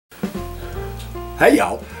Hey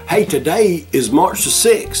y'all, hey, today is March the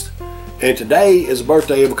 6th, and today is the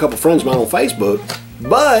birthday of a couple friends of mine on Facebook,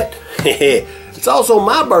 but it's also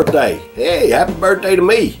my birthday. Hey, happy birthday to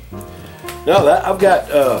me. Now, I've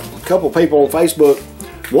got a couple people on Facebook.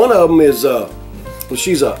 One of them is,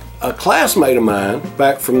 she's a classmate of mine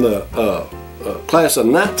back from the class of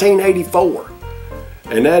 1984,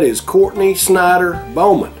 and that is Courtney Snyder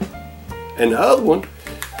Bowman. And the other one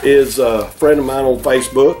is a friend of mine on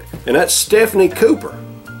Facebook, and that's Stephanie Cooper.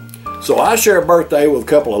 So I share a birthday with a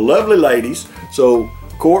couple of lovely ladies. So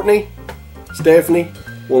Courtney, Stephanie,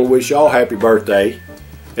 want to wish y'all happy birthday.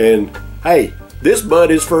 And hey, this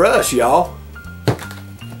bud is for us, y'all.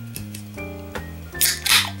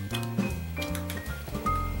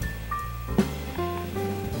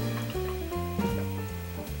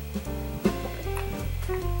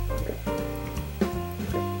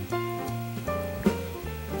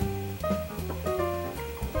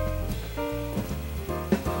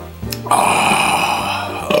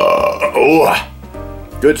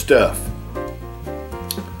 Good stuff.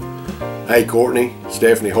 Hey, Courtney,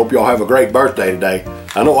 Stephanie, hope y'all have a great birthday today.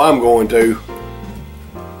 I know I'm going to.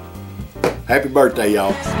 Happy birthday,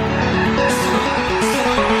 y'all.